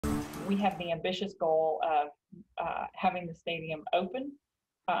We have the ambitious goal of having the stadium open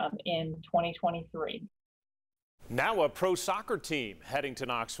in 2023. Now a pro soccer team heading to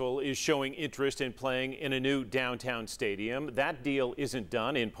Knoxville is showing interest in playing in a new downtown stadium. That deal isn't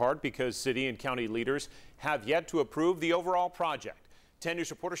done in part because city and county leaders have yet to approve the overall project. 10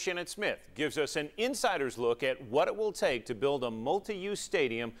 News reporter Shannon Smith gives us an insider's look at what it will take to build a multi-use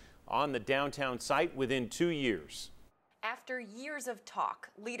stadium on the downtown site within 2 years. After years of talk,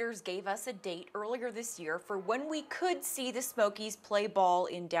 leaders gave us a date earlier this year for when we could see the Smokies play ball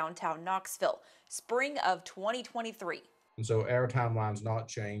in downtown Knoxville, spring of 2023. And so our timeline's not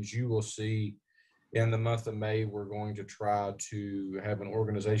changed. You will see in the month of May, we're going to try to have an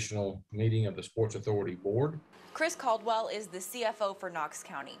organizational meeting of the Sports Authority Board. Chris Caldwell is the CFO for Knox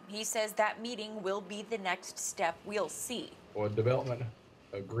County. He says that meeting will be the next step we'll see. Well, development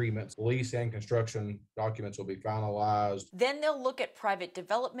agreements, lease and construction documents will be finalized. Then they'll look at private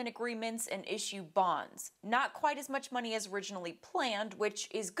development agreements and issue bonds. Not quite as much money as originally planned, which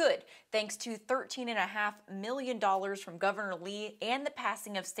is good, thanks to $13.5 million from Governor Lee and the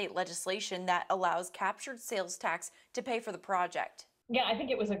passing of state legislation that allows captured sales tax to pay for the project. Yeah, I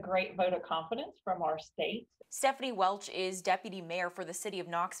think it was a great vote of confidence from our state. Stephanie Welch is deputy mayor for the city of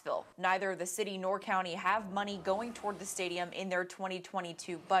Knoxville. Neither the city nor county have money going toward the stadium in their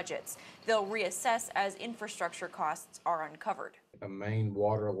 2022 budgets. They'll reassess as infrastructure costs are uncovered. A main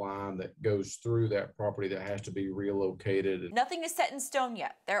water line that goes through that property that has to be relocated. Nothing is set in stone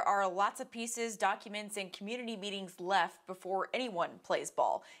yet. There are lots of pieces, documents, and community meetings left before anyone plays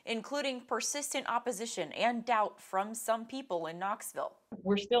ball, including persistent opposition and doubt from some people in Knoxville.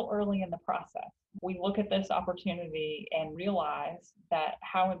 We're still early in the process. We look at this opportunity and realize that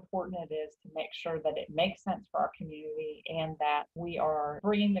how important it is to make sure that it makes sense for our community and that we are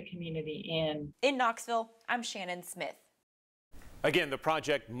bringing the community in. In Knoxville, I'm Shannon Smith. Again, the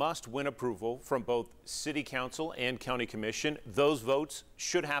project must win approval from both City Council and County Commission. Those votes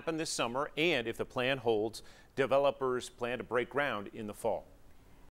should happen this summer, and if the plan holds, developers plan to break ground in the fall.